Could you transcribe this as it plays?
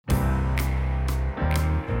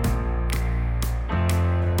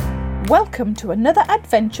Welcome to another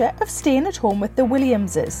adventure of staying at home with the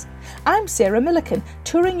Williamses. I'm Sarah Milliken,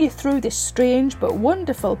 touring you through this strange but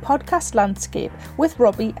wonderful podcast landscape with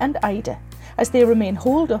Robbie and Ida, as they remain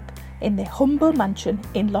holed up in their humble mansion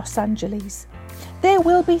in Los Angeles. There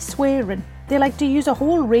will be swearing. They like to use a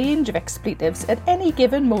whole range of expletives at any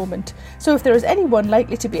given moment, so if there is anyone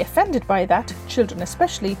likely to be offended by that, children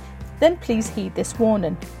especially, then please heed this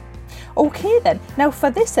warning. Okay then, now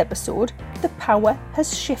for this episode, the power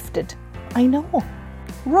has shifted. I know.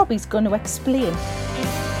 Robbie's going to explain.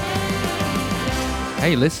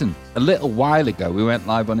 Hey, listen, a little while ago we went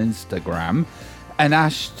live on Instagram and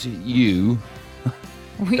asked you...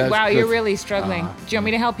 Wow, you're really struggling. Do you want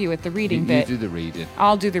me to help you with the reading bit? You do the reading.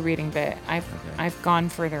 I'll do the reading bit. I've gone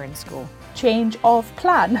further in school. Change of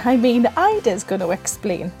plan. Ida's going to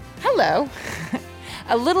explain. Hello.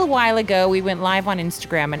 A little while ago, we went live on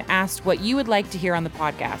Instagram and asked what you would like to hear on the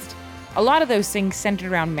podcast. A lot of those things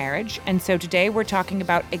centered around marriage, and so today we're talking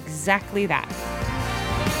about exactly that.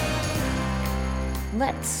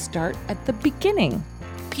 Let's start at the beginning.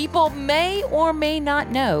 People may or may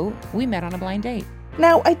not know we met on a blind date.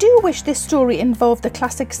 Now, I do wish this story involved the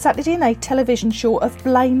classic Saturday night television show of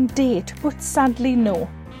Blind Date, but sadly no.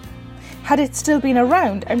 Had it still been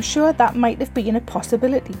around, I'm sure that might have been a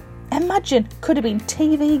possibility. Imagine, could have been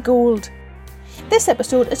TV gold. This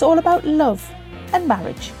episode is all about love and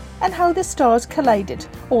marriage and how the stars collided,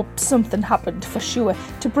 or something happened for sure,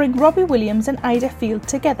 to bring Robbie Williams and Ida Field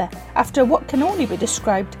together after what can only be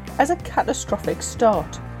described as a catastrophic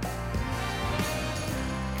start.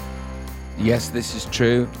 Yes, this is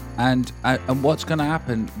true. And what's going to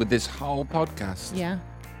happen with this whole podcast? Yeah.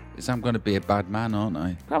 Is I'm going to be a bad man, aren't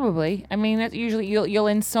I? Probably. I mean, that's usually you'll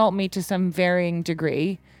insult me to some varying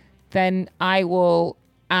degree. Then I will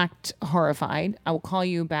act horrified. I will call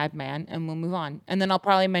you a bad man and we'll move on. And then I'll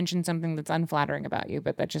probably mention something that's unflattering about you,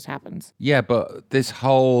 but that just happens. Yeah, but this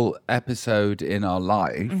whole episode in our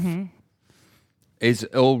life is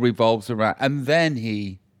all revolves around, and then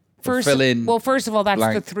he fill in. Well, first of all, that's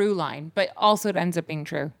blank. the through line, but also it ends up being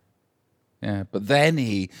true. Yeah, but then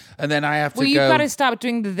and then I have to go. Well, you've got to stop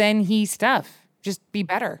doing the then he stuff. Just be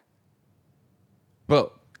better.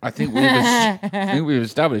 But I think we've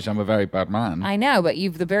established I'm a very bad man. I know, but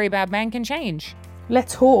the very bad man can change.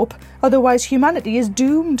 Let's hope, otherwise humanity is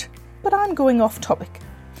doomed. But I'm going off topic.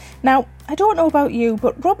 Now, I don't know about you,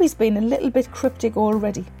 but Robbie's been a little bit cryptic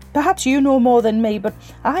already. Perhaps you know more than me, but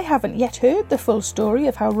I haven't yet heard the full story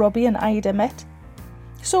of how Robbie and Ida met.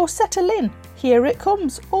 So settle in. Here it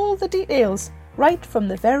comes, all the details, right from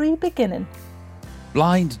the very beginning.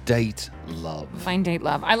 Blind date love. Blind date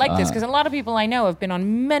love. I like this because a lot of people I know have been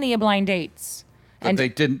on many a blind dates. But And they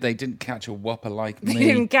didn't catch a whopper like me. they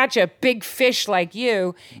didn't catch a big fish like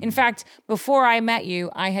you. In fact, before I met you,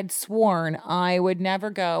 I had sworn I would never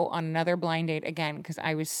go on another blind date again because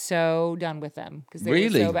I was so done with them because they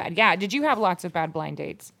Really? were so bad. Yeah. Did you have lots of bad blind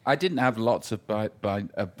dates? I didn't have lots of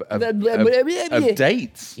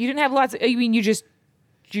dates. You didn't have lots. You mean you just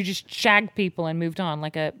shagged people and moved on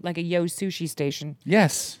like a Yo Sushi station?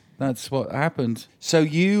 Yes, that's what happened. So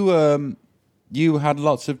you had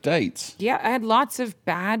lots of dates. Yeah, I had lots of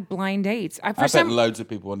bad blind dates. I bet loads of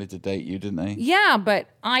people wanted to date you, didn't they? Yeah, but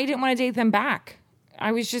I didn't want to date them back.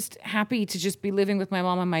 I was just happy to just be living with my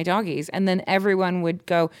mom and my doggies. And then everyone would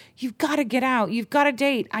go, you've got to get out. You've got to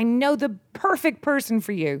date. I know the perfect person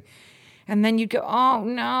for you. And then you'd go, oh,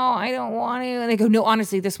 no, I don't want to. And they go, no,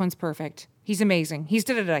 honestly, this one's perfect. He's amazing. He's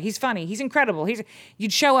da-da-da. He's funny. He's incredible.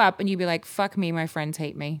 You'd show up and you'd be like, fuck me, my friends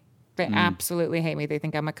hate me. They absolutely hate me. They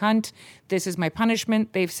think I'm a cunt. This is my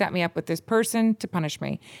punishment. They've set me up with this person to punish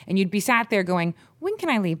me. And you'd be sat there going, when can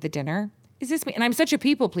I leave the dinner? Is this me? And I'm such a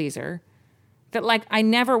people pleaser that I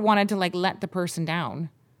never wanted to let the person down.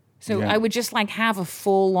 So Yeah. I would just have a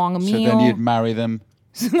full long meal. So then you'd marry them.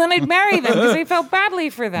 So then I'd marry them because I felt badly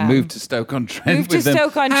for them. Move to Stoke-on-Trent Move to with them.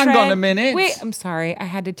 Stoke-on-Trent. Hang on a minute. Wait, I'm sorry. I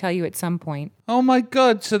had to tell you at some point. Oh my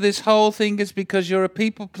God! So this whole thing is because you're a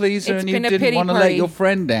people pleaser It's and you been a didn't pity want to party. let your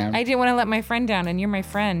friend down. I didn't want to let my friend down, and you're my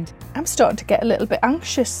friend. I'm starting to get a little bit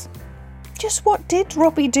anxious. Just what did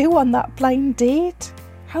Robbie do on that blind date?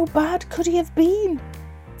 How bad could he have been?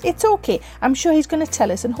 It's okay. I'm sure he's going to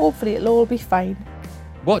tell us and hopefully it'll all be fine.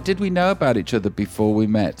 What did we know about each other before we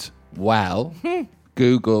met? Well,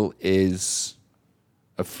 Google is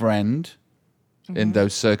a friend in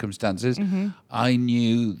those circumstances. I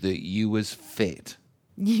knew that you was fit.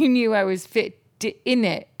 You knew I was fit in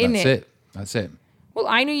it. That's it. Well,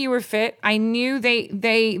 I knew you were fit. I knew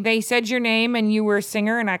they said your name and you were a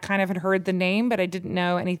singer, and I kind of had heard the name, but I didn't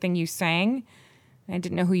know anything you sang. I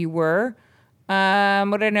didn't know who you were.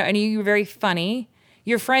 What did I know? I knew you were very funny.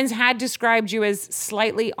 Your friends had described you as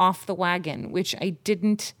slightly off the wagon, which I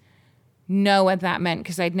didn't know what that meant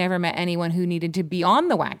because I'd never met anyone who needed to be on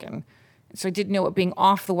the wagon. So I didn't know what being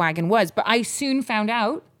off the wagon was. But I soon found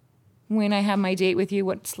out when I had my date with you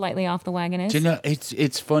what slightly off the wagon is. Do you know,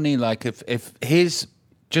 it's funny, like if here's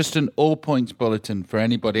just an all points bulletin for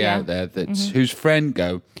anybody out there that's whose friend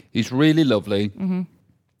go, he's really lovely,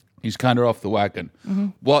 he's kind of off the wagon.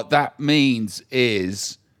 What that means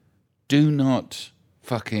is do not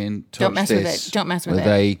fucking touch Don't mess with this it. Don't mess with it.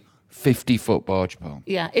 a 50-foot barge pole.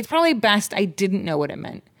 Yeah, it's probably best I didn't know what it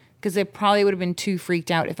meant because I probably would have been too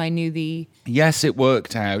freaked out if I knew the... Yes, it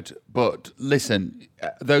worked out, but listen,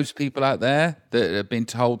 those people out there that have been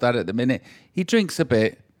told that at the minute, he drinks a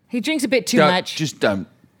bit. He drinks a bit too Don't- much. Just don't.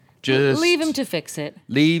 Just Leave him to fix it.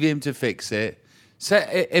 Leave him to fix it. So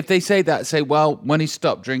if they say that, say, well, when he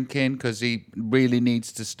stopped drinking because he really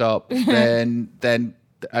needs to stop, then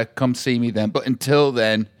come see me then. But until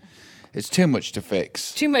then, it's too much to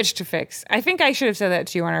fix. Too much to fix. I think I should have said that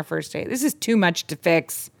to you on our first date. This is too much to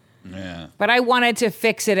fix. Yeah. But I wanted to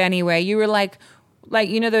fix it anyway. You were like,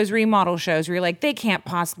 you know those remodel shows where you're like, they can't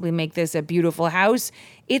possibly make this a beautiful house.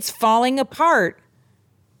 It's falling apart.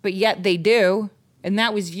 But yet they do. And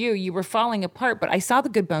that was you. You were falling apart. But I saw the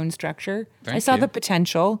good bone structure. I saw you. the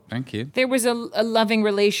potential. Thank you. There was a loving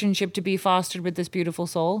relationship to be fostered with this beautiful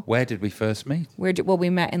soul. Where did we first meet? Well,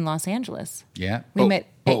 we met in Los Angeles. Yeah. We met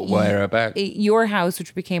But whereabouts? at your house,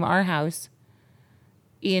 which became our house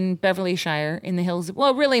in Beverly Shire in the hills.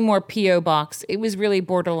 Well, really more P.O. Box. It was really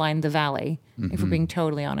borderline the valley, if we're being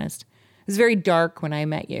totally honest. It was very dark when I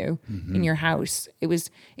met you in your house. It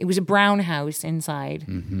was a brown house inside,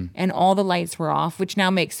 and all the lights were off, which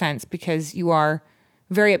now makes sense because you are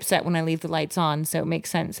very upset when I leave the lights on. So it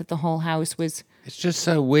makes sense that the whole house was... It's just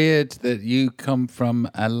so weird that you come from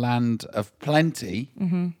a land of plenty.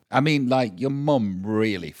 I mean, like, your mum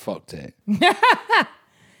really fucked it.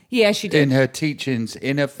 Yeah, she did. In her teachings,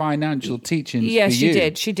 in her financial teachings. Yeah, for she you.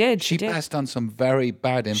 did. She did. She passed on some very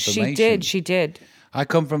bad information. She did. I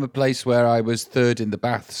come from a place where I was third in the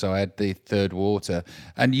bath, so I had the third water.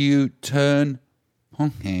 And you turn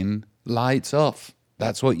fucking lights off.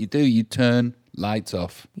 That's what you do. You turn lights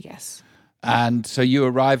off. Yes. And so you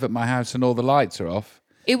arrive at my house and all the lights are off.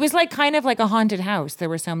 It was like kind of like a haunted house. There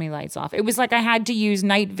were so many lights off. It was like I had to use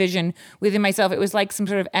night vision within myself. It was like some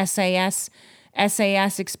sort of SAS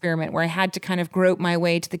experiment where I had to kind of grope my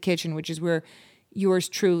way to the kitchen, which is where yours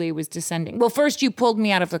truly was descending. Well, first you pulled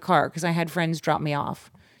me out of the car because I had friends drop me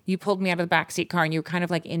off. You pulled me out of the backseat car and you were kind of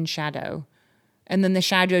like in shadow. And then the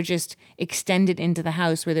shadow just extended into the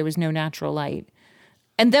house where there was no natural light.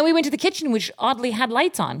 And then we went to the kitchen, which oddly had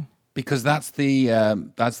lights on. Because that's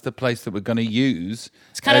the place that we're going to use.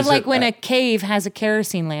 It's kind of like when a cave has a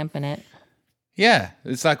kerosene lamp in it. Yeah,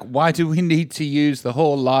 it's like, why do we need to use the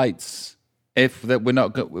whole lights if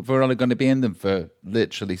we're only going to be in them for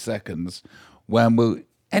literally seconds?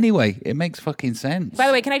 Anyway, it makes fucking sense. By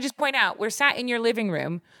the way, can I just point out, we're sat in your living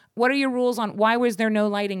room. What are your rules on why was there no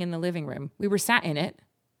lighting in the living room? We were sat in it.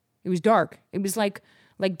 It was dark. It was like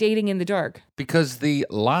dating in the dark. Because the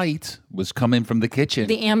light was coming from the kitchen.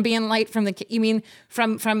 The ambient light from you mean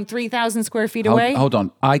from 3,000 square feet away? Hold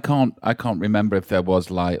on. I can't remember if there was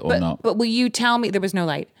light or not. But will you tell me there was no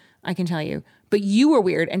light? I can tell you. But you were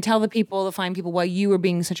weird, and tell the fine people why you were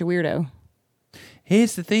being such a weirdo.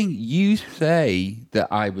 Here's the thing. You say that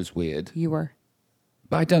I was weird. You were.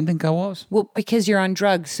 But I don't think I was. Well, because you're on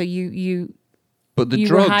drugs, so you But you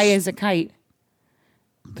drugs, were high as a kite.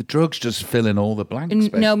 the drugs just fill in all the blank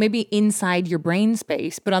space. No, maybe inside your brain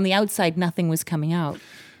space, but on the outside, nothing was coming out.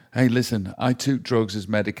 Hey, listen, I took drugs as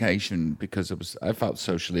medication because I felt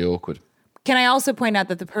socially awkward. Can I also point out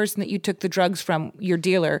that the person that you took the drugs from, your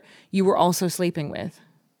dealer, you were also sleeping with?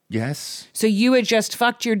 Yes. So you had just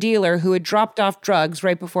fucked your dealer who had dropped off drugs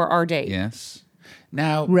right before our date. Yes.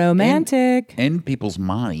 Now, Romantic. in people's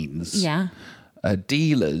minds, Yeah.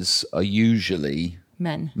 Dealers are usually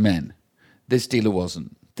Men. This dealer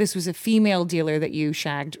wasn't. This was a female dealer that you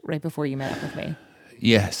shagged right before you met up with me.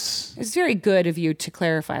 Yes. It's very good of you to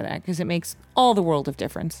clarify that because it makes all the world of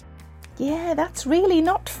difference. Yeah, that's really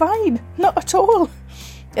not fine. Not at all.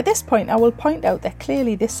 At this point, I will point out that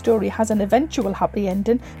clearly this story has an eventual happy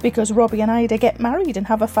ending because Robbie and Ida get married and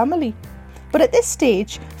have a family. But at this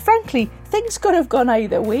stage, frankly, things could have gone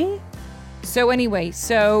either way. So anyway,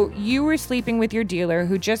 so you were sleeping with your dealer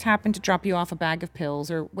who just happened to drop you off a bag of pills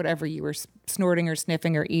or whatever you were snorting or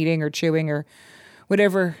sniffing or eating or chewing or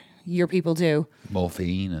whatever your people do.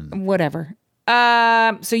 Morphine and Whatever.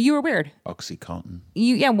 So you were weird. Oxycontin.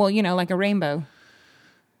 Like a rainbow.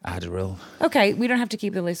 Adderall. Okay, we don't have to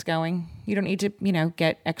keep the list going. You don't need to,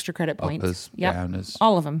 get extra credit points. Uppers, Yep, downers.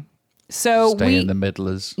 all of them. So Stay in the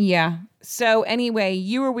middlers. Yeah. So anyway,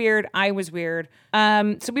 you were weird. I was weird.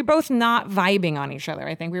 So we were both not vibing on each other.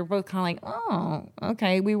 I think we were both kind of like, oh,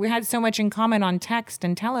 okay. We had so much in common on text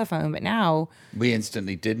and telephone, but now We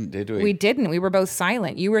instantly didn't, did we? we didn't. We were both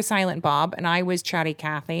silent. You were silent, Bob, and I was chatty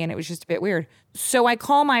Kathy, and it was just a bit weird. So I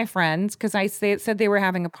call my friends because they said they were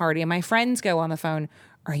having a party, and my friends go on the phone,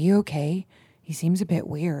 "Are you okay? He seems a bit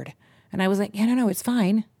weird." And I was like, "Yeah, no, it's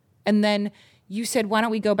fine." And then you said, "Why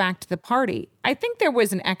don't we go back to the party?" I think there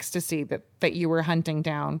was an ecstasy that you were hunting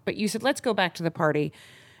down, but you said, "Let's go back to the party."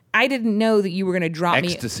 I didn't know that you were going to drop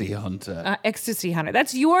Ecstasy Hunter. Ecstasy Hunter.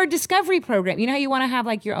 That's your discovery program. You know how you want to have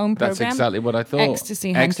like your own program? That's exactly what I thought.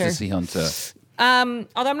 Ecstasy Hunter. Ecstasy Hunter.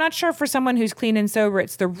 Although I'm not sure for someone who's clean and sober,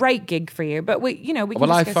 it's the right gig for you. But we can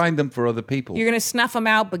Well, I discuss- find them for other people. You're going to snuff them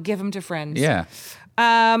out, but give them to friends. Yeah.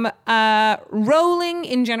 Rolling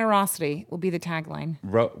in generosity will be the tagline.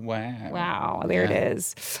 Wow. Wow, there it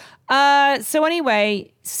is. So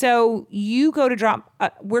anyway, so you go to drop,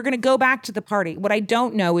 we're going to go back to the party. What I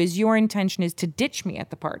don't know is your intention is to ditch me at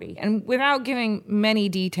the party. And without giving many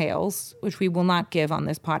details, which we will not give on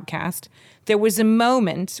this podcast, there was a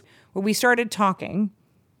moment where we started talking.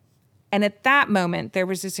 And at that moment, there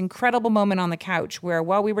was this incredible moment on the couch where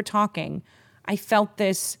while we were talking, I felt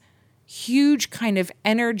this huge kind of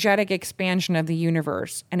energetic expansion of the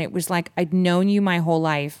universe. And it was like I'd known you my whole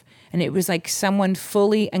life. And it was like someone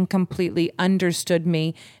fully and completely understood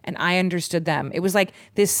me and I understood them. It was like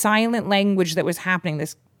this silent language that was happening,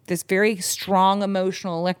 this very strong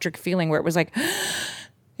emotional electric feeling where it was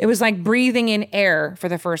like breathing in air for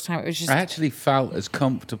the first time. It was just I actually felt as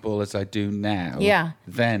comfortable as I do now. Yeah.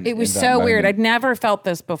 Then it was in that so weird. moment. I'd never felt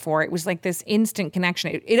this before. It was like this instant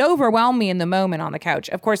connection. It overwhelmed me in the moment on the couch.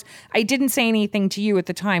 Of course, I didn't say anything to you at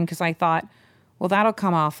the time because I thought, well, that'll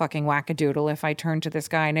come off fucking wackadoodle if I turn to this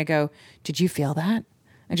guy and I go, "Did you feel that?"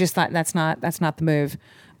 I just thought that's not the move.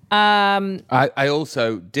 I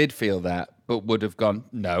also did feel that, but would have gone,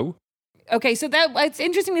 no. Okay, so it's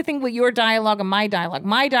interesting to think what your dialogue and my dialogue.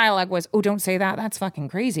 My dialogue was, "Oh, don't say that. That's fucking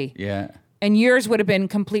crazy." Yeah. And yours would have been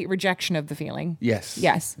complete rejection of the feeling. Yes.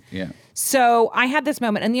 Yes. Yeah. So I had this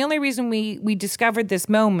moment, and the only reason we discovered this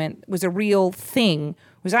moment was a real thing,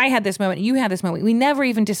 was I had this moment, you had this moment. We never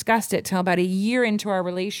even discussed it till about a year into our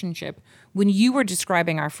relationship when you were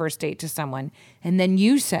describing our first date to someone. And then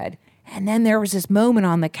you said, and then there was this moment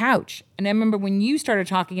on the couch. And I remember when you started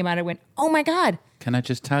talking about it, I went, oh my God. Can I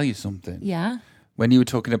just tell you something? Yeah. When you were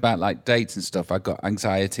talking about like dates and stuff, I got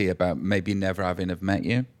anxiety about maybe never having have met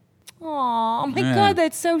you. Oh my God,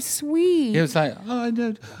 that's so sweet. It was like, oh, I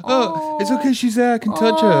know. Oh, it's okay. She's there. I can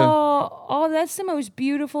touch her. Oh, that's the most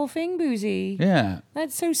beautiful thing, Boozy. Yeah.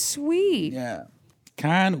 That's so sweet. Yeah.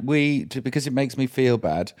 Can we, because it makes me feel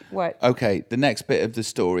bad. What? Okay, the next bit of the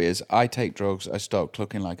story is I take drugs, I start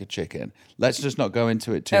clucking like a chicken. Let's just not go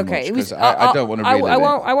into it too much because I don't want to relive it.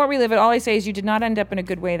 I won't relive it. All I say is you did not end up in a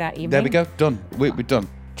good way that evening. There we go. Done. We're done.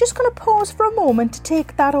 Just going to pause for a moment to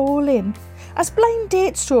take that all in. As blind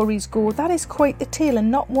date stories go, that is quite the tale and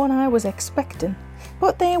not one I was expecting.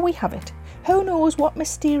 But there we have it. Who knows what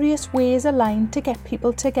mysterious ways aligned to get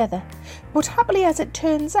people together. But happily as it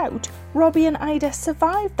turns out, Robbie and Ida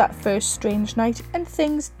survived that first strange night and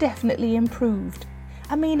things definitely improved.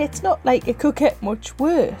 I mean, it's not like it could get much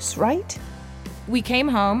worse, right? We came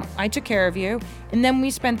home, I took care of you, and then we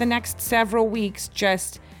spent the next several weeks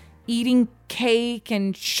just eating cake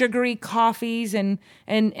and sugary coffees and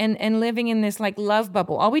living in this like love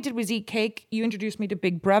bubble. All we did was eat cake. You introduced me to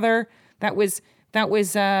Big Brother. That was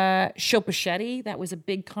Shilpa Shetty. That was a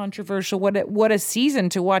big controversial. What a season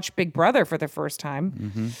to watch Big Brother for the first time.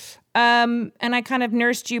 Mm-hmm. And I kind of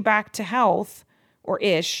nursed you back to health, or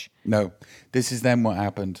ish. No, this is then what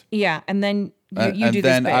happened. Yeah, and then you and do this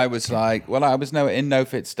then bit. I was like, well, I was in no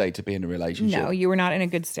fit state to be in a relationship. No, you were not in a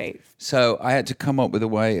good state. So I had to come up with a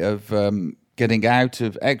way of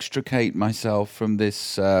extricate myself from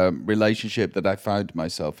this relationship that I found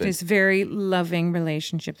myself in. This very loving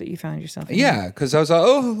relationship that you found yourself in. Yeah, because I was like,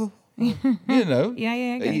 oh, you know. Yeah,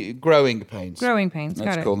 I get it. Growing pains. Growing pains,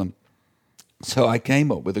 Let's got it. call them. So I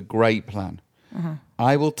came up with a great plan. Uh-huh.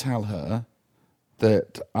 I will tell her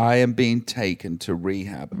that I am being taken to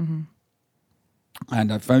rehab. Mm-hmm.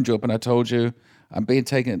 And I phoned you up and I told you I'm being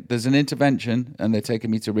taken. There's an intervention and they're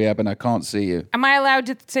taking me to rehab and I can't see you. Am I allowed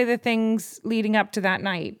to say the things leading up to that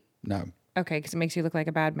night? No. Okay, because it makes you look like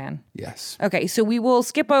a bad man. Yes. Okay, so we will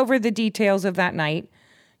skip over the details of that night.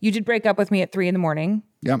 You did break up with me at 3 a.m.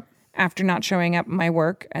 Yep. after not showing up at my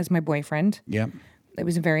work as my boyfriend. Yep. It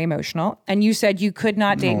was very emotional. And you said you could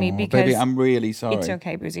not date me because... Baby, I'm really sorry. It's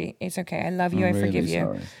okay, Boozy. It's okay. I love you. I'm I forgive really you.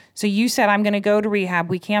 sorry. So you said, I'm going to go to rehab.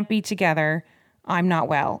 We can't be together. I'm not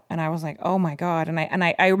well. And I was like, oh my God. And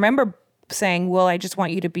I remember saying, well, I just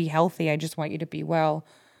want you to be healthy. I just want you to be well.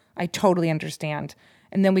 I totally understand.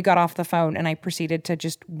 And then we got off the phone and I proceeded to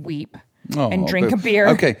just weep and drink a beer.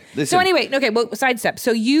 Okay, listen. So anyway, well, sidestep.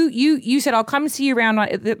 So you said, I'll come see you around.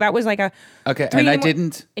 That was like a... Okay, 3 and I in the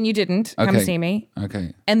didn't. And you didn't come Okay. see me.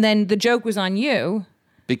 Okay. And then the joke was on you.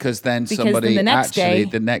 Because then Because somebody then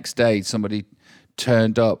the next day, somebody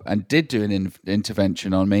turned up and did do an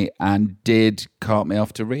intervention on me and did cart me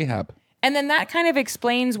off to rehab. And then that kind of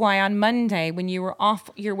explains why on Monday, when you were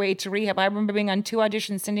off your way to rehab, I remember being on 2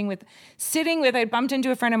 auditions, sitting with, I bumped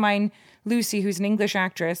into a friend of mine, Lucy, who's an English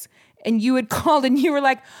actress, and you had called and you were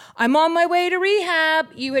like, I'm on my way to rehab.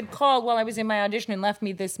 You had called while I was in my audition and left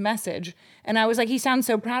me this message. And I was like, he sounds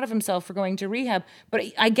so proud of himself for going to rehab. But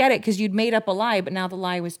I get it because you'd made up a lie, but now the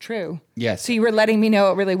lie was true. Yes. So you were letting me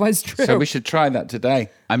know it really was true. So we should try that today.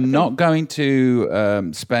 I'm not going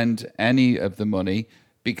to spend any of the money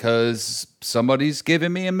because somebody's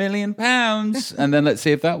giving me £1 million, and then let's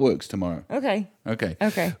see if that works tomorrow. Okay.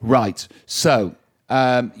 Right. So,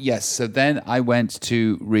 yes. So then I went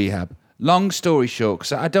to rehab. Long story short,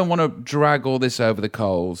 because I don't want to drag all this over the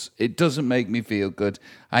coals. It doesn't make me feel good.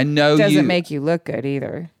 I know Doesn't make you look good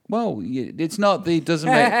either. Well, it's not the doesn't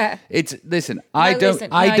make. It's listen. I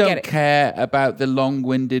get don't it. care about the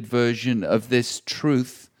long-winded version of this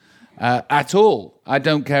truth at all. I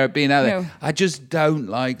don't care it being out there. No. I just don't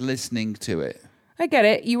like listening to it. I get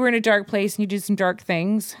it. You were in a dark place and you did some dark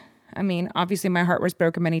things. I mean, obviously my heart was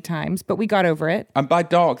broken many times, but we got over it. And by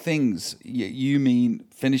dark things, you mean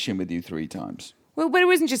finishing with you 3 times. Well, but it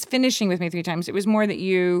wasn't just finishing with me 3 times. It was more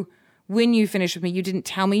that when you finished with me, you didn't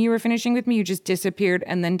tell me you were finishing with me. You just disappeared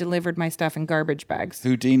and then delivered my stuff in garbage bags.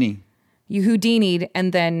 Houdini. You Houdini'd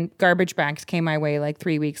and then garbage bags came my way like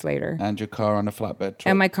 3 weeks later. And your car on a flatbed truck.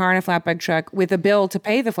 And my car in a flatbed truck with a bill to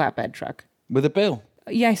pay the flatbed truck. With a bill.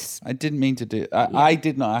 Yes. I didn't mean to do. I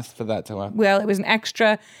did not ask for that to happen. Well, it was an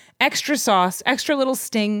extra sauce, extra little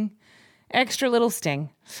sting.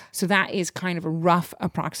 So that is kind of a rough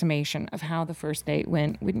approximation of how the first date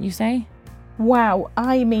went, wouldn't you say? Wow,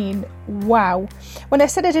 I mean, wow. When I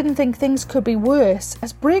said I didn't think things could be worse,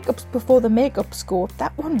 as breakups before the makeups go,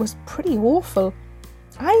 that one was pretty awful.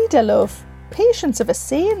 Ida, love, patience of a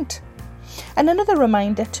saint. And another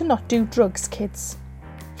reminder to not do drugs, kids.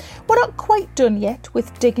 We're not quite done yet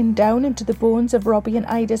with digging down into the bones of Robbie and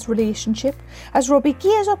Ida's relationship, as Robbie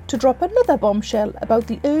gears up to drop another bombshell about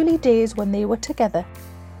the early days when they were together.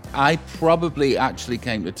 I probably actually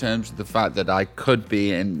came to terms with the fact that I could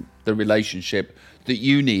be in the relationship that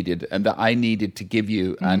you needed and that I needed to give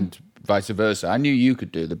you and vice versa. I knew you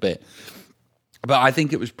could do the bit. But I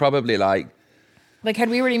think it was probably like... Like, had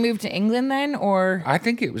we already moved to England then, or...? I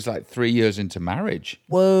think it was like 3 years into marriage.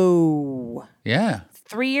 Whoa. Yeah.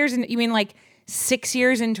 3 years, you mean like 6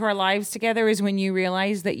 years into our lives together is when you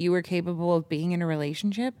realized that you were capable of being in a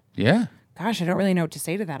relationship? Yeah. Gosh, I don't really know what to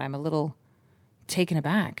say to that. I'm a little taken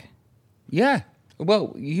aback. Yeah.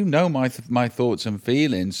 Well, you know my thoughts and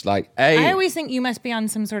feelings. Like, I always think you must be on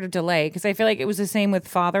some sort of delay because I feel like it was the same with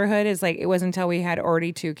fatherhood. It's like it wasn't until we had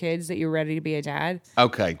already 2 kids that you were ready to be a dad.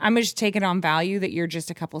 Okay. I'm just taking on value that you're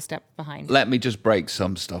just a couple steps behind. Let me just break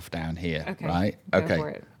some stuff down here, Okay. right? Go Okay. for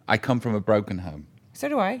it. I come from a broken home. So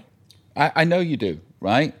do I. I know you do,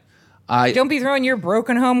 right? Don't be throwing your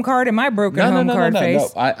broken home card in my broken home card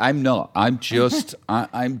face. No, I'm not. I'm just.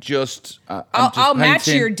 I'll match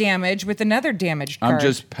your damage with another damaged card. I'm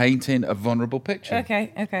just painting a vulnerable picture.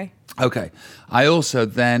 Okay. I also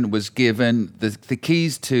then was given the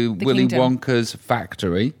keys to Willy kingdom. Wonka's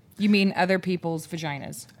factory. You mean other people's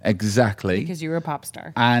vaginas Exactly. because you were a pop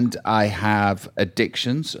star. And I have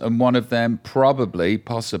addictions, and one of them probably,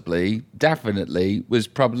 possibly, definitely was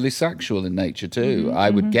probably sexual in nature too.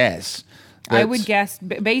 I would guess. I would guess,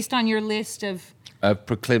 based on your list of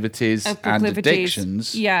Proclivities and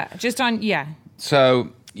addictions. Yeah, yeah.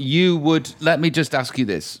 So you would, let me just ask you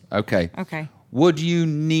this, okay? Okay. Would you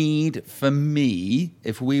need for me,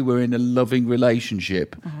 if we were in a loving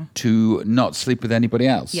relationship, to not sleep with anybody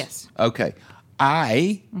else? Yes. Okay.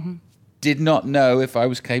 I did not know if I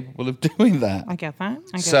was capable of doing that. I get that.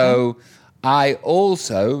 So I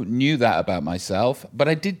also knew that about myself, but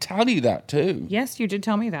I did tell you that too. Yes, you did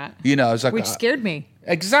tell me that. You know, I was like... Which scared me.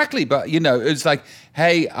 Exactly. But, you know, it's like,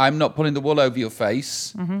 hey, I'm not pulling the wool over your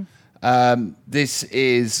face. This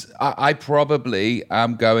is... I probably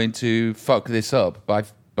am going to fuck this up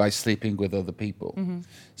by sleeping with other people.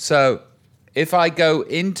 So If I go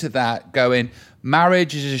into that going,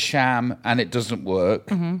 marriage is a sham and it doesn't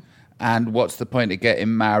work, and what's the point of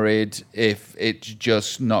getting married if it's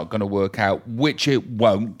just not going to work out, which it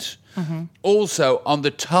won't. Also, on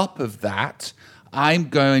the top of that, I'm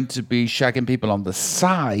going to be shagging people on the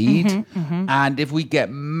side. And if we get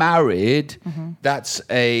married, that's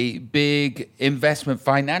a big investment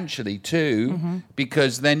financially too,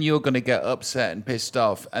 because then you're going to get upset and pissed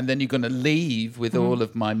off. And then you're going to leave with all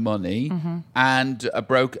of my money and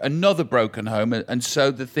another broken home. And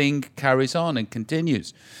so the thing carries on and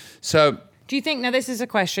continues. So do you think, now this is a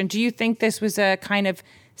question, do you think this was a kind of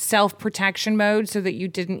self-protection mode so that you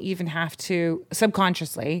didn't even have to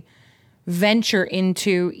subconsciously venture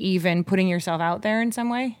into even putting yourself out there in some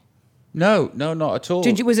way? No, not at all.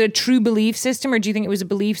 Was it a true belief system, or do you think it was a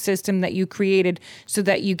belief system that you created so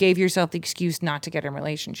that you gave yourself the excuse not to get in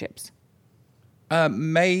relationships?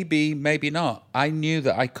 Maybe not. I knew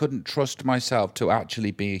that I couldn't trust myself to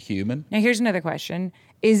actually be a human. Now, here's another question.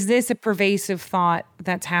 Is this a pervasive thought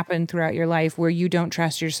that's happened throughout your life where you don't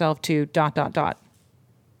trust yourself to ...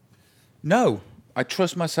 No. I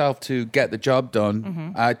trust myself to get the job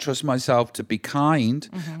done. I trust myself to be kind.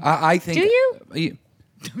 I think. Do you?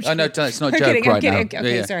 Oh no, it's not a joke kidding, right now.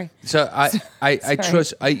 Okay, sorry. So I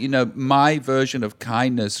trust. My version of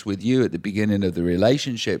kindness with you at the beginning of the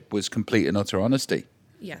relationship was complete and utter honesty.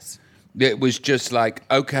 Yes. It was just like,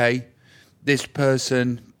 okay, this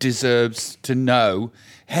person deserves to know.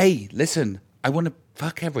 Hey, listen, I want to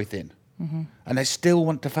fuck everything. And I still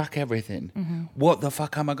want to fuck everything. What the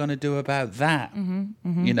fuck am I going to do about that?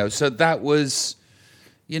 So that was,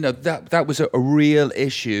 that was a real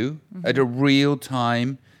issue at a real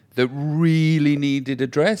time that really needed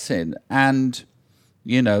addressing. And,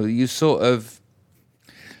 you sort of,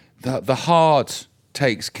 the heart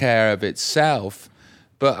takes care of itself.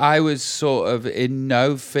 But I was sort of in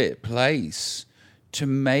no fit place to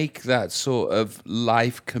make that sort of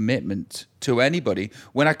life commitment to anybody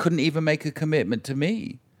when I couldn't even make a commitment to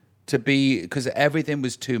me, because everything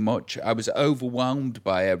was too much. I was overwhelmed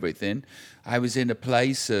by everything. I was in a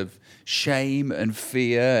place of shame and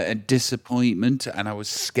fear and disappointment, and I was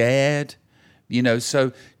scared,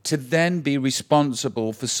 so to then be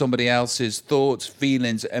responsible for somebody else's thoughts,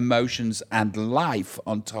 feelings, emotions, and life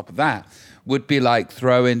on top of that would be like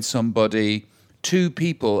throwing two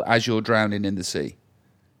people as you're drowning in the sea.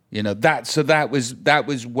 That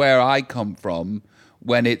was where I come from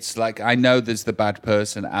when it's like, I know there's the bad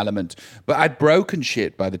person element, but I'd broken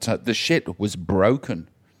shit by the time the shit was broken.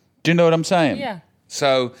 Do you know what I'm saying? Yeah.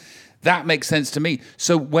 So that makes sense to me.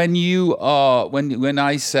 So when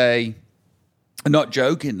I say, not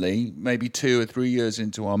jokingly, maybe 2 or 3 years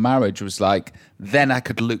into our marriage was like, then I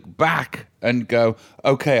could look back and go,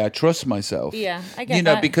 okay, I trust myself. Yeah, I get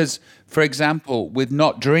that. Because, for example, with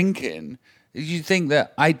not drinking, you think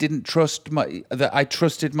that I didn't that I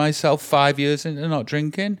trusted myself 5 years into not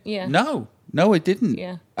drinking? Yeah. No, I didn't.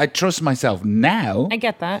 Yeah. I trust myself now. I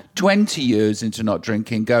get that. 20 years into not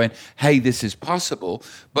drinking, going, hey, this is possible.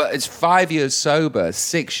 But it's 5 years sober,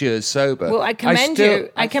 6 years sober. Well, I commend you.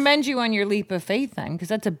 I commend you on your leap of faith then, because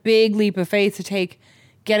that's a big leap of faith to take,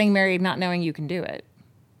 getting married not knowing you can do it.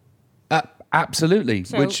 Absolutely.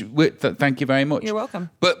 So, thank you very much. You're welcome.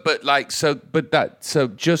 But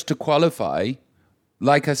just to qualify,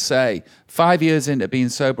 like I say, 5 years into being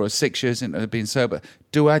sober or 6 years into being sober,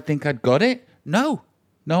 do I think I'd got it? No,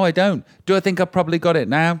 I don't. Do I think I probably got it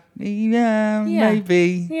now? Yeah.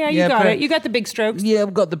 Maybe. Yeah, you got it. You got the big strokes. Yeah,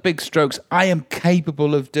 I've got the big strokes. I am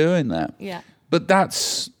capable of doing that. Yeah. But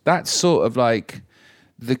that's sort of like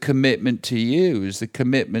the commitment to you, is the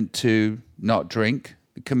commitment to not drink,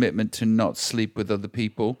 the commitment to not sleep with other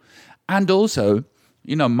people. And also,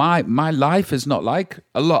 my life is not like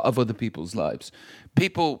a lot of other people's lives.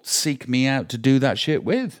 People seek me out to do that shit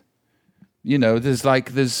with.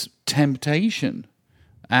 There's temptation.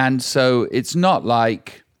 And so it's not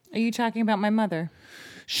like... Are you talking about my mother?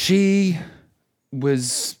 She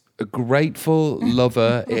was a grateful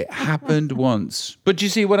lover. It happened once. But do you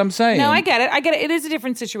see what I'm saying? No, I get it. It is a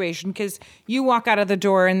different situation because you walk out of the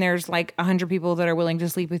door and there's like 100 people that are willing to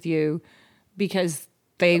sleep with you because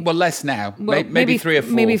they... Well, less now. Maybe 3 or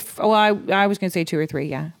 4. I was going to say 2 or 3,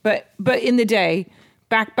 yeah. But in the day,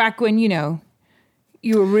 back when,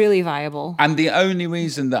 you were really viable. And the only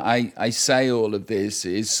reason that I say all of this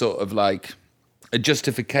is sort of like a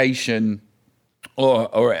justification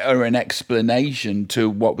or an explanation to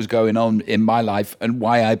what was going on in my life and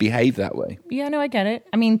why I behaved that way. Yeah, no, I get it.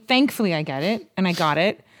 I mean, thankfully I get it and I got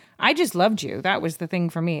it. I just loved you. That was the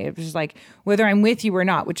thing for me. It was just like, whether I'm with you or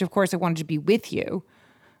not, which of course I wanted to be with you.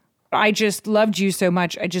 I just loved you so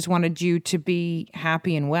much. I just wanted you to be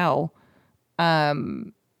happy and well.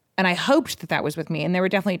 And I hoped that that was with me. And there were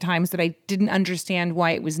definitely times that I didn't understand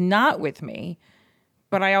why it was not with me.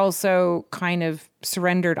 But I also kind of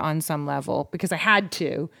surrendered on some level because I had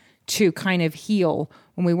to kind of heal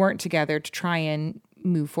when we weren't together to try and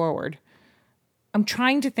move forward. I'm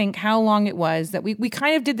trying to think how long it was that we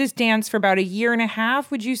kind of did this dance for about 1.5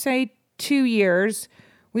 years. Would you say 2 years?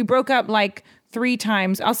 We broke up like 3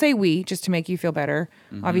 times. I'll say we, just to make you feel better.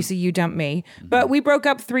 Obviously, you dumped me. But we broke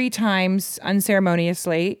up 3 times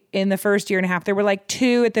unceremoniously in the first 1.5 years. There were like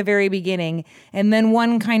 2 at the very beginning, and then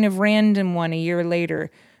 1 kind of random one 1 year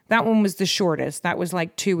later. That one was the shortest. That was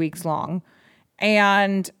like 2 weeks long.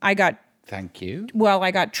 And I got... Thank you. Well,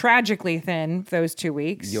 I got tragically thin those 2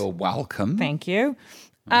 weeks. You're welcome. Thank you.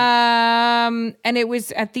 And it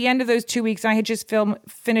was at the end of those 2 weeks, I had just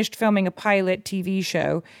finished filming a pilot TV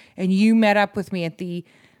show, and you met up with me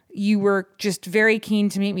you were just very keen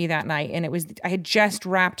to meet me that night. And I had just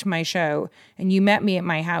wrapped my show, and you met me at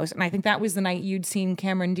my house. And I think that was the night you'd seen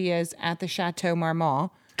Cameron Diaz at the Chateau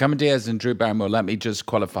Marmont. Cameron Diaz and Drew Barrymore, let me just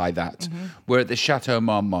qualify that. We're at the Chateau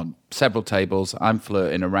Marmont, several tables. I'm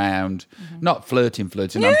flirting around. Not flirting.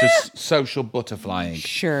 I'm just social butterflying.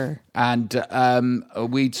 Sure. And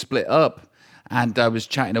we'd split up, and I was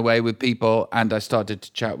chatting away with people, and I started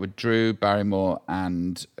to chat with Drew Barrymore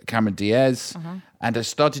and Cameron Diaz, and I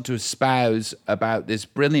started to espouse about this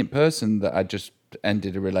brilliant person that I just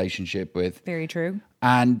ended a relationship with. Very true.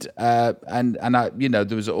 And I,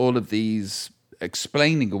 there was all of these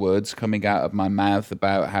explaining words coming out of my mouth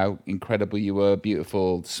about how incredible you were,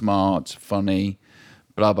 beautiful, smart, funny,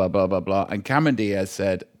 blah, blah, blah, blah, blah. And Cameron Diaz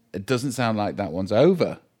said, it doesn't sound like that one's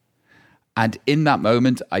over. And in that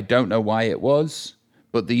moment, I don't know why it was,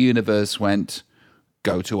 but the universe went,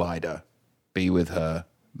 go to Ida, be with her,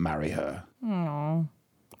 marry her. Oh,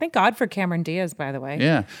 thank God for Cameron Diaz, by the way.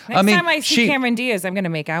 Yeah. Next time I see Cameron Diaz, I'm going to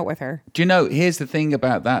make out with her. Do you know, here's the thing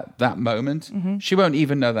about that moment. She won't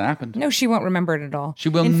even know that happened. No, she won't remember it at all. She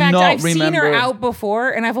will In fact, not I've remember. seen her out before,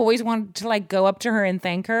 and I've always wanted to like go up to her and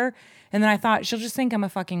thank her. And then I thought, she'll just think I'm a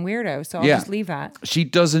fucking weirdo, so I'll just leave that. She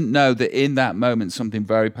doesn't know that in that moment, something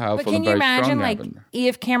very powerful and very strong happened. But can you imagine, like,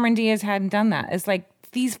 if Cameron Diaz hadn't done that? It's like,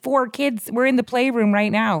 these 4 kids, we're in the playroom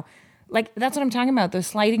right now. Like, that's what I'm talking about, those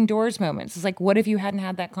sliding doors moments. It's like, what if you hadn't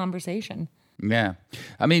had that conversation? Yeah.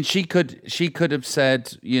 I mean, she could have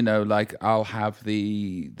said, like, I'll have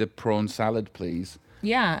the prawn salad, please.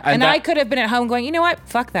 Yeah. And I could have been at home going, you know what?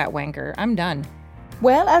 Fuck that wanker. I'm done.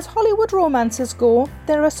 Well, as Hollywood romances go,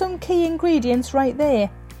 there are some key ingredients right there.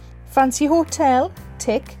 Fancy hotel,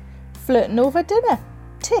 tick. Flirting over dinner,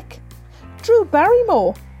 tick. Drew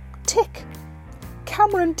Barrymore, tick.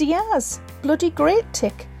 Cameron Diaz, bloody great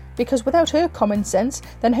tick. Because without her common sense,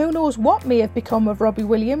 then who knows what may have become of Robbie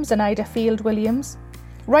Williams and Ida Field Williams.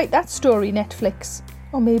 Write that story, Netflix.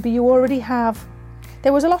 Or maybe you already have.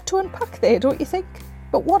 There was a lot to unpack there, don't you think?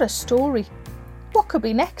 But what a story. What could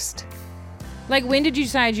be next? Like, when did you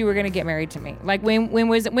decide you were going to get married to me? Like, when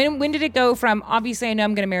did it go from, obviously I know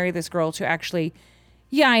I'm going to marry this girl, to actually,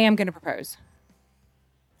 yeah, I am going to propose?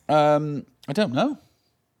 I don't know.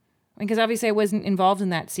 Because obviously I wasn't involved in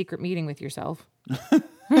that secret meeting with yourself.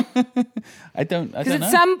 I don't know. Because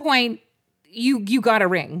at some point, you got a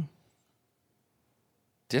ring.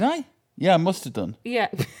 Did I? Yeah, I must have done. Yeah.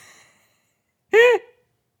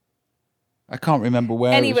 I can't remember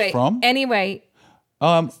where it was from. Anyway.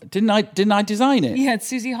 Didn't I design it? Yeah, it's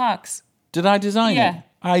Susie Hawkes. Did I design it?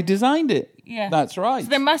 I designed it. Yeah. That's right. So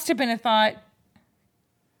there must have been a thought.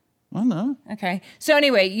 I know. Okay. So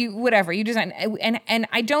anyway, you designed, and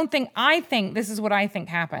I think this is what I think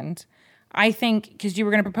happened. I think because you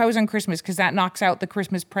were going to propose on Christmas, because that knocks out the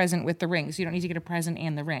Christmas present with the ring. So you don't need to get a present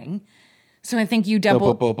and the ring. So I think you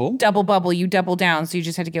double bubble, you double down. So you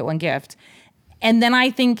just had to get one gift. And then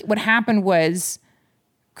I think what happened was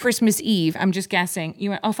Christmas Eve, I'm just guessing,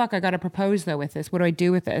 you went, oh fuck, I got to propose though with this. What do I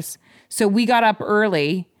do with this? So we got up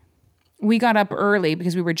early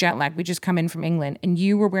because we were jet lagged. We just come in from England, and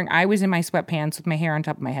I was in my sweatpants with my hair on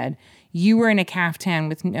top of my head. You were in a caftan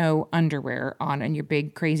with no underwear on and your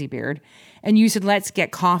big crazy beard. And you said, let's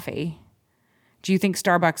get coffee. Do you think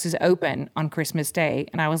Starbucks is open on Christmas Day?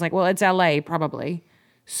 And I was like, well, it's LA, probably.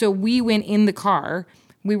 So we went in the car.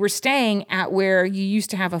 We were staying at where you used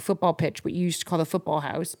to have a football pitch, what you used to call the football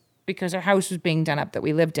house, because our house was being done up that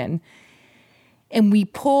we lived in. And we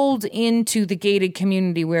pulled into the gated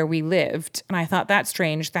community where we lived. And I thought, that's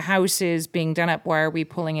strange. The house is being done up. Why are we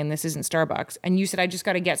pulling in? This isn't Starbucks. And you said, I just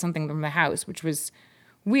got to get something from the house, which was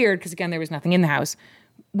weird because, again, there was nothing in the house.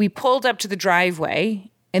 We pulled up to the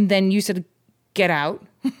driveway, and then you said, get out.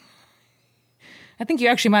 I think you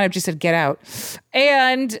actually might have just said, get out.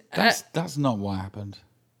 And that's not what happened.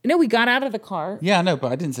 No, we got out of the car. Yeah, I know,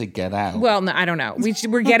 but I didn't say get out. Well, no, I don't know.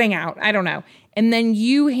 We're getting out. I don't know. And then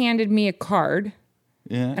you handed me a card.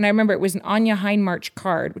 Yeah. And I remember it was an Anya Hindmarch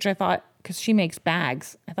card, which I thought, because she makes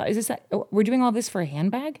bags, I thought, we're doing all this for a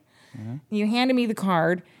handbag? Mm-hmm. You handed me the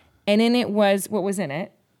card, and in it was, what was in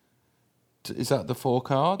it? Is that the 4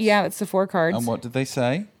 cards? Yeah, it's the 4 cards. And what did they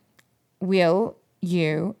say? Will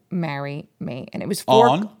you marry me? And it was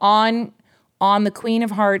 4 on the Queen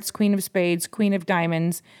of Hearts, Queen of Spades, Queen of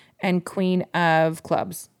Diamonds, and Queen of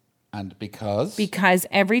Clubs. And because? Because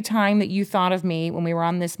every time that you thought of me when we were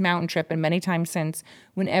on this mountain trip, and many times since,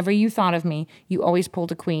 whenever you thought of me, you always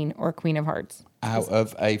pulled a Queen or a Queen of Hearts. Out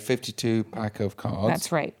of a 52 pack of cards.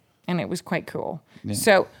 That's right. And it was quite cool. Yeah.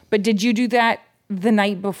 So, but did you do that the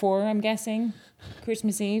night before, I'm guessing?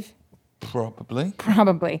 Christmas Eve? Probably.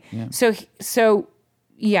 Yeah. So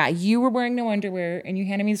yeah, you were wearing no underwear and you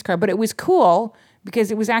handed me this card, but it was cool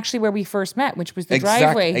because it was actually where we first met, which was the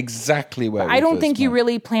driveway. Exactly where I don't think you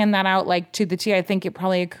really planned that out like to the T. I think it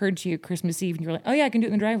probably occurred to you Christmas Eve and you were like, oh yeah, I can do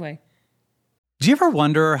it in the driveway. Do you ever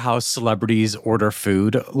wonder how celebrities order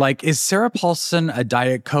food? Like, is Sarah Paulson a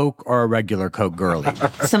Diet Coke or a regular Coke girlie?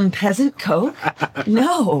 Some peasant Coke?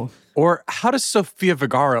 No. Or how does Sofia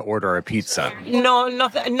Vergara order a pizza? No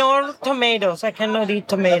tomatoes. I cannot eat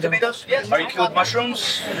tomatoes. Yes. Are you cool with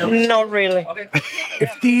mushrooms? Not really. Okay.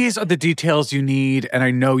 If these are the details you need, and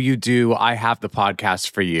I know you do, I have the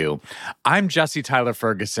podcast for you. I'm Jesse Tyler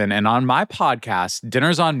Ferguson, and on my podcast,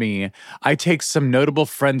 Dinners on Me, I take some notable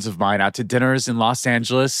friends of mine out to dinners in Los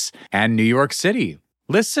Angeles and New York City.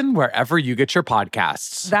 Listen wherever you get your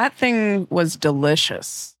podcasts. That thing was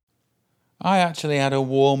delicious. I actually had a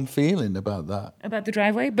warm feeling about that. About the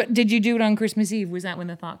driveway? But did you do it on Christmas Eve? Was that when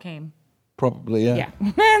the thought came? Probably, yeah.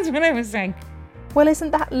 Yeah, that's what I was saying. Well, isn't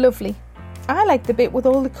that lovely? I like the bit with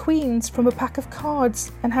all the queens from a pack of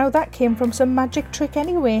cards and how that came from some magic trick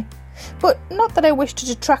anyway. But not that I wish to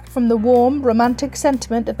detract from the warm, romantic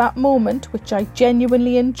sentiment at that moment, which I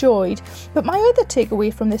genuinely enjoyed, but my other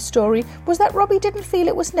takeaway from this story was that Robbie didn't feel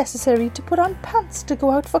it was necessary to put on pants to go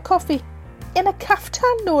out for coffee. In a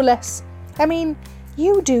kaftan, no less. I mean,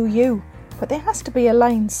 you do you, but there has to be a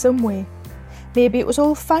line somewhere. Maybe it was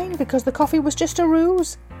all fine because the coffee was just a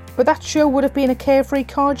ruse, but that sure would have been a carefree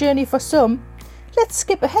car journey for some. Let's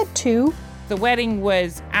skip ahead to... The wedding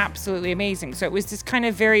was absolutely amazing. So it was this kind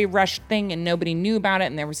of very rushed thing and nobody knew about it,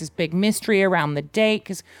 and there was this big mystery around the date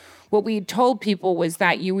because what we told people was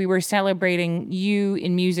that we were celebrating you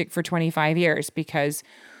in music for 25 years because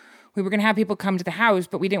we were going to have people come to the house,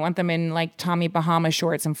 but we didn't want them in like Tommy Bahama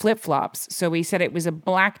shorts and flip-flops. So we said it was a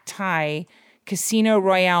black tie Casino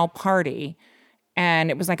Royale party, and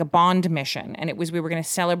it was like a Bond mission. And we were going to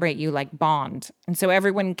celebrate you like Bond. And so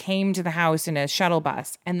everyone came to the house in a shuttle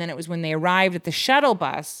bus. And then it was when they arrived at the shuttle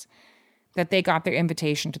bus that they got their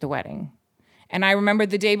invitation to the wedding. And I remember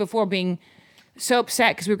the day before being so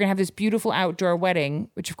upset because we were going to have this beautiful outdoor wedding,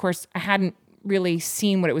 which of course I hadn't really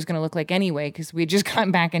seen what it was going to look like anyway because we had just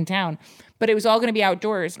gotten back in town. But it was all going to be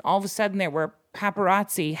outdoors. And all of a sudden there were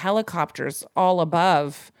paparazzi helicopters all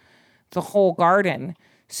above the whole garden.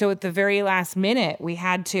 So at the very last minute, we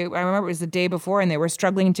had to, I remember it was the day before and they were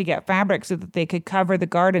struggling to get fabric so that they could cover the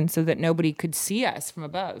garden so that nobody could see us from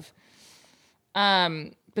above.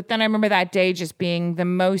 But then I remember that day just being the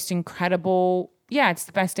most incredible, it's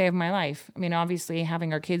the best day of my life. I mean, obviously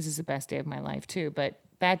having our kids is the best day of my life too, but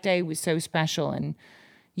that day was so special and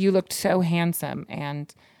you looked so handsome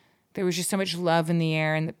and there was just so much love in the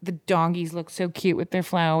air and the doggies looked so cute with their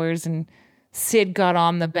flowers and Sid got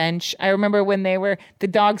on the bench. I remember when the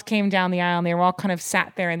dogs came down the aisle and they were all kind of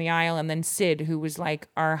sat there in the aisle and then Sid, who was like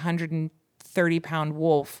our 130-pound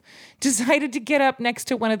wolf, decided to get up next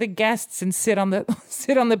to one of the guests and sit on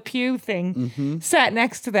the pew thing, sat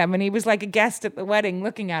next to them, and he was like a guest at the wedding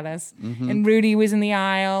looking at us. And Rudy was in the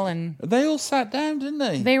aisle, and they all sat down, didn't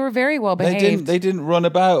they? They were very well behaved. They didn't run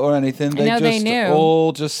about or anything. They knew.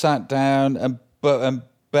 All just sat down and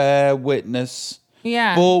bear witness.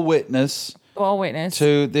 Yeah. Bore witness. Ball witness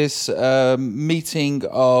to this meeting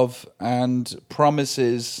of and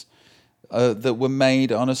promises that were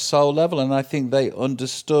made on a soul level, and I think they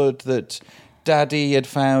understood that Daddy had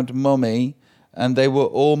found Mummy, and they were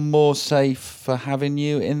all more safe for having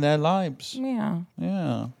you in their lives. Yeah.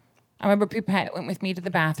 I remember Pupette went with me to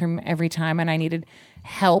the bathroom every time, and I needed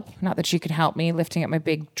help. Not that she could help me lifting up my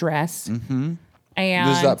big dress. And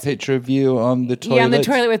there's that picture of you on the toilet. Yeah, on the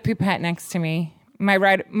toilet with Pupette next to me. My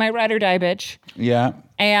ride or die bitch. Yeah.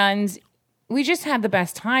 And we just had the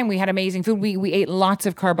best time. We had amazing food. We ate lots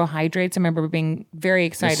of carbohydrates. I remember being very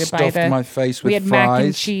excited by stuffed my face with we had mac and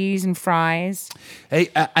fries. cheese and fries. Hey,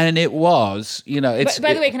 and it was, it's.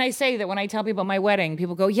 By the way, can I say that when I tell people about my wedding,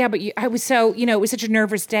 people go, yeah, but I was so, it was such a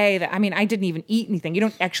nervous day that, I didn't even eat anything. You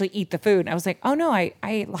don't actually eat the food. And I was like, oh no, I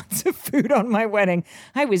ate lots of food on my wedding.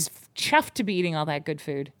 I was chuffed to be eating all that good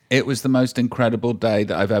food. It was the most incredible day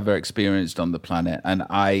that I've ever experienced on the planet. And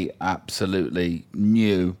I absolutely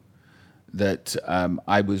knew that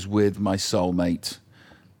I was with my soulmate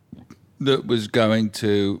that was going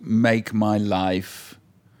to make my life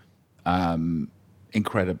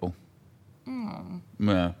incredible.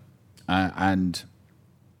 Yeah. And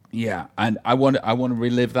I want to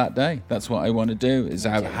relive that day. That's what I want to do, is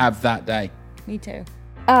have that day. Me too.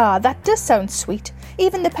 Ah, that does sound sweet.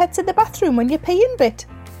 Even the pets in the bathroom when you're peeing bit.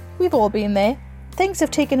 We've all been there. Things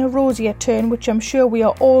have taken a rosier turn, which I'm sure we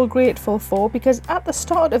are all grateful for, because at the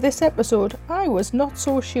start of this episode, I was not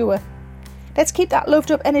so sure. Let's keep that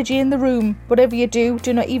loved up energy in the room. Whatever you do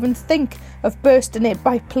not even think of bursting it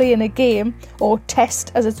by playing a game, or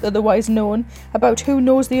test as it's otherwise known, about who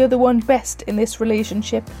knows the other one best in this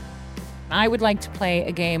relationship. I would like to play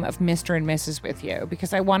a game of Mr. and Mrs. with you,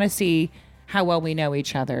 because I want to see how well we know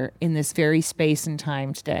each other in this very space and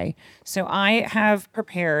time today. So I have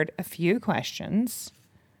prepared a few questions,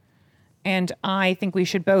 and I think we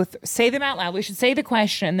should both say them out loud. We should say the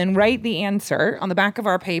question and then write the answer on the back of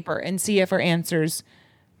our paper and see if our answers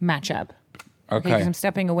match up. Okay. Because I'm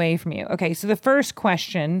stepping away from you. Okay, so the first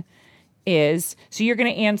question is, so you're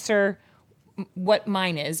going to answer what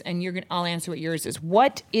mine is, and I'll answer what yours is.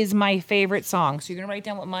 What is my favorite song? So you're going to write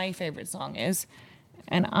down what my favorite song is.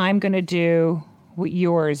 And I'm going to do what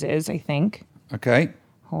yours is, I think. Okay.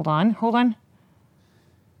 Hold on.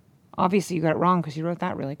 Obviously, you got it wrong because you wrote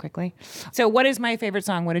that really quickly. So what is my favorite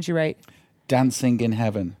song? What did you write? Dancing in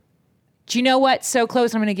Heaven. Do you know what? So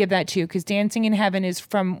close. I'm going to give that to you, because Dancing in Heaven is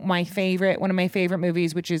from one of my favorite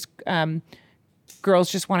movies, which is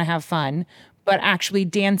Girls Just Want to Have Fun. But actually,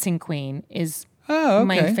 Dancing Queen is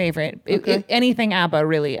my favorite. Anything ABBA,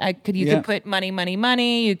 really. You could put Money, Money,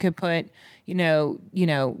 Money. You could put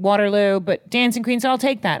Waterloo, but Dancing Queen, so I'll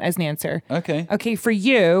take that as an answer. Okay, for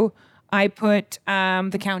you, I put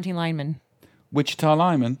The Counting Lineman. Wichita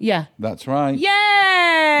Lineman? Yeah. That's right. Yay!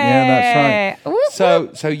 Yeah, that's right.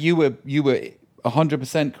 Whoop, So you were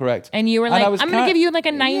 100% correct. and you were like, I'm going to give you like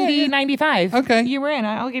a 90, 95. Okay. You were in.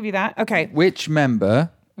 I'll give you that. Okay. Which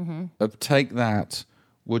member of Take That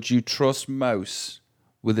would you trust most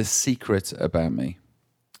with a secret about me?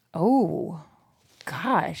 Oh,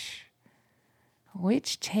 gosh.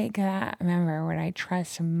 Which Take That member would I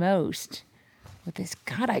trust most with this?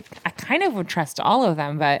 God, I kind of would trust all of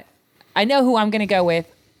them, but I know who I'm going to go with.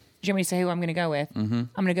 Do you want me to say who I'm going to go with? Mm-hmm. I'm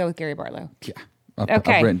going to go with Gary Barlow. Yeah. I've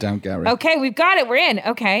written down Gary. Okay, we've got it. We're in.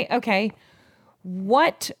 Okay.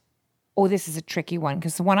 What? Oh, this is a tricky one,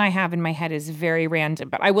 because the one I have in my head is very random,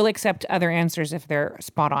 but I will accept other answers if they're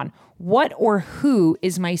spot on. What or who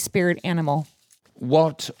is my spirit animal?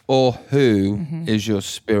 What or who is your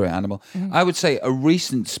spirit animal? I would say a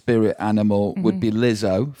recent spirit animal would be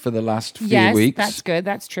Lizzo for the last few weeks. Yes, that's good.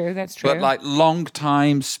 That's true. But like long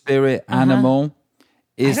time spirit animal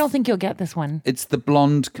is... I don't think you'll get this one. It's the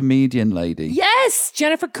blonde comedian lady. Yes,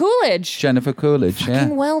 Jennifer Coolidge. Jennifer Coolidge,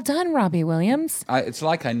 Fucking well done, Robbie Williams. It's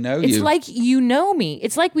like I know you. It's like you know me.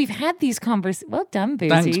 It's like we've had these conversations. Well done, Boozy.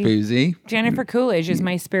 Thanks, Boozy. Jennifer Coolidge is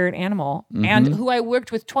my spirit animal, and who I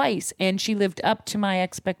worked with twice, and she lived up to my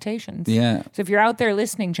expectations. Yeah. So if you're out there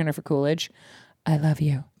listening, Jennifer Coolidge, I love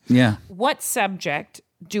you. Yeah. What subject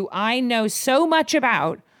do I know so much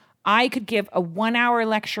about I could give a 1-hour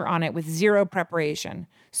lecture on it with zero preparation?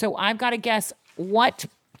 So I've got to guess what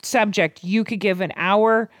subject you could give an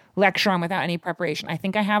hour lecture on without any preparation. I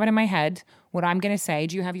think I have it in my head, what I'm going to say.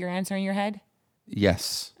 Do you have your answer in your head?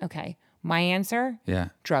 Yes. Okay. My answer? Yeah.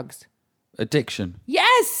 Drugs. Addiction.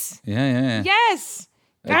 Yes! Yeah. Yes!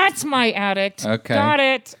 That's my addict. Okay. Got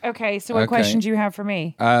it. Okay, so what Okay. questions do you have for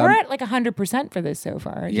me? We're at like 100% for this so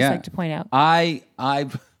far. I just like to point out.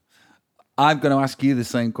 I'm going to ask you the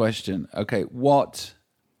same question. Okay, what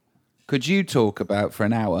could you talk about for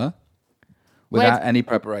an hour without any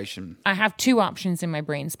preparation? I have two options in my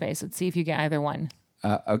brain space. Let's see if you get either one.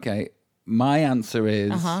 Okay, my answer is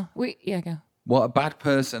Go. what a bad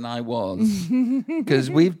person I was, because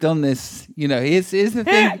we've done this. You know, here's the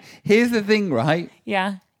thing. Here's the thing, right?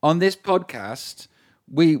 Yeah. On this podcast,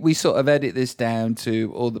 we sort of edit this down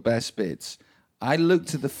to all the best bits. I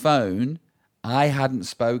looked at the phone. I hadn't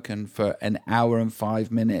spoken for an hour and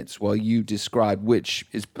 5 minutes while you described, which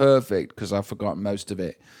is perfect because I've forgotten most of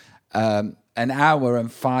it. an hour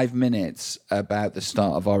and 5 minutes about the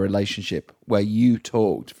start of our relationship where you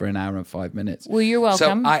talked for an hour and 5 minutes. Well, you're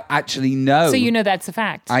welcome. So I actually know. So you know that's a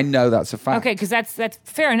fact. I know that's a fact. Okay, because that's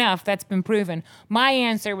fair enough. That's been proven. My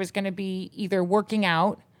answer was going to be either working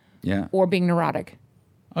out Yeah. or being neurotic.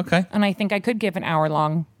 Okay. And I think I could give an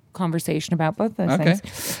hour-long conversation about both those Okay.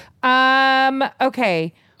 things.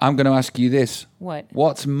 Okay. I'm going to ask you this. What?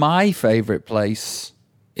 What's my favorite place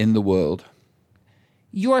in the world?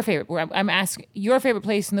 Your favorite. I'm asking your favorite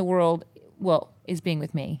place in the world. Well, is being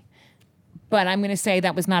with me. But I'm going to say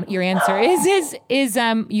that was not your answer. Is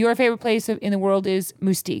your favorite place in the world is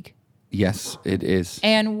Moustique? Yes, it is.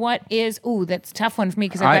 And what is? Ooh, that's a tough one for me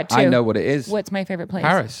because I've got two. I know what it is. What's my favorite place?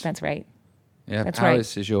 Paris. That's right. Yeah, That's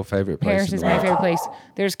Paris is your favorite place. Paris in is the my world. favorite place.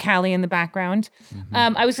 There's Cali in the background. I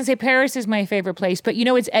was going to say Paris is my favorite place, but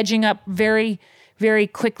it's edging up very, very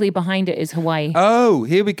quickly behind it is Hawaii. Oh,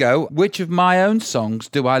 here we go. Which of my own songs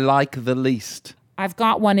do I like the least? I've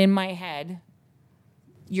got one in my head.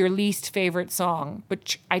 Your least favorite song,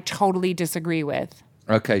 which I totally disagree with.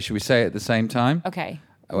 Okay, should we say it at the same time? Okay.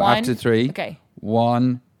 After three. Okay.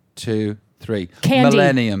 1, 2, 3. Candy.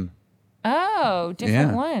 Millennium. Oh,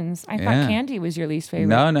 different Yeah. ones. I Yeah. thought Candy was your least favorite.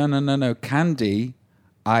 No. Candy,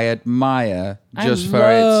 I admire just for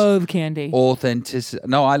love its Candy. authenticity.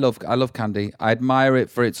 No, I love Candy. I admire it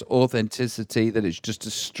for its authenticity, that it's just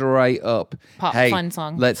a straight up Pop hey, fun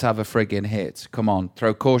song. let's have a friggin' hit. Come on,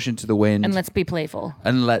 throw caution to the wind And let's be playful.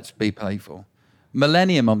 and let's be playful.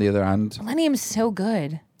 Millennium, on the other hand, Millennium's so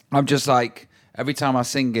good. I'm just like, every time I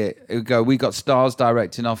sing it, it would go, we got stars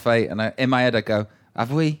directing our fate. And in my head, I go,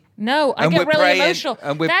 have we? No, I And get we're really praying, emotional.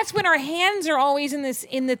 and we're- That's when our hands are always in the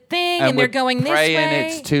thing, and we're they're going this praying way.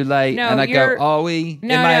 it's too late. No, and I go, you're- are we?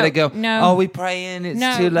 No, in my head, no, I go, no. are we praying it's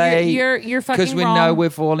No, too late? you're fucking Because we wrong. know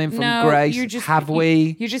we're falling from No, grace. You're just, have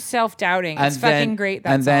we? You're just self-doubting. And It's fucking great.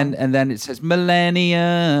 That and song. then it says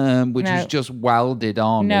millennium, which No. was just welded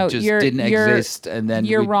on. No, it just you're- didn't you're- exist. And then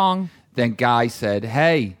you're wrong. Then Guy said,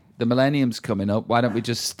 hey, the millennium's coming up. Why don't we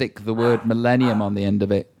just stick the word millennium on the end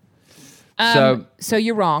of it? So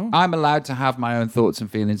you're wrong. I'm allowed to have my own thoughts and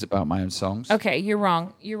feelings about my own songs. Okay, you're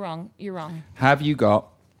wrong. You're wrong. You're wrong. Have you got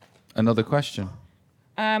another question?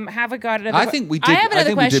 Have I got another? I think we did- I have I another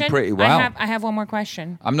think we did question. pretty well. I have one more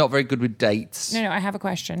question. I'm not very good with dates. No, I have a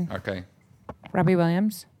question. Okay. Robbie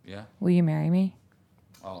Williams, Yeah. will you marry me?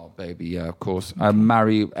 Oh, baby, yeah, of course. I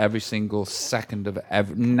marry you every single second of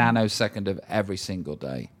every nanosecond of every single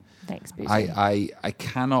day. Thanks, Boozy. I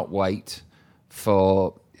cannot wait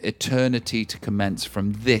for eternity to commence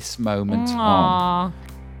from this moment on. Aw.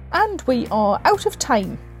 And we are out of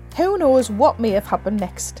time. Who knows what may have happened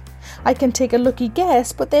next? I can take a lucky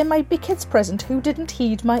guess, but there might be kids present who didn't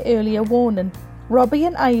heed my earlier warning. Robbie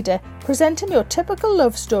and Ida, presenting your typical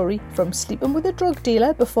love story from sleeping with a drug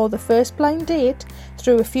dealer before the first blind date,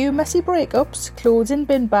 through a few messy breakups, clothes in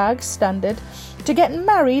bin bags standard, to getting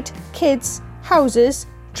married, kids, houses,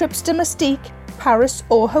 trips to Mystique, Paris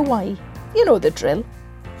or Hawaii. You know the drill.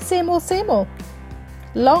 Same old, same old.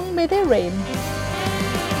 Long may they reign.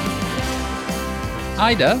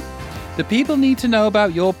 Ida, the people need to know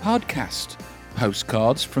about your podcast,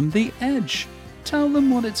 Postcards from the Edge. Tell them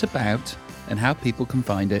what it's about and how people can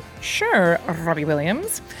find it. Sure, Robbie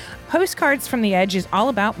Williams. Postcards from the Edge is all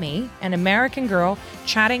about me, an American girl,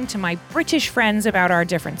 chatting to my British friends about our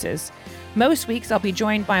differences. Most weeks I'll be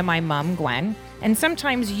joined by my mum, Gwen, and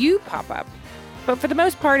sometimes you pop up. But for the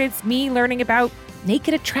most part, it's me learning about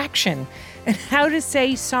naked attraction and how to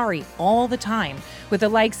say sorry all the time with the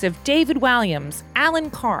likes of David Walliams, Alan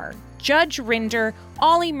Carr, Judge Rinder,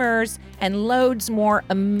 Ollie Murs, and loads more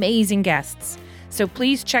amazing guests. So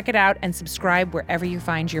please check it out and subscribe wherever you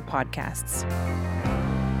find your podcasts.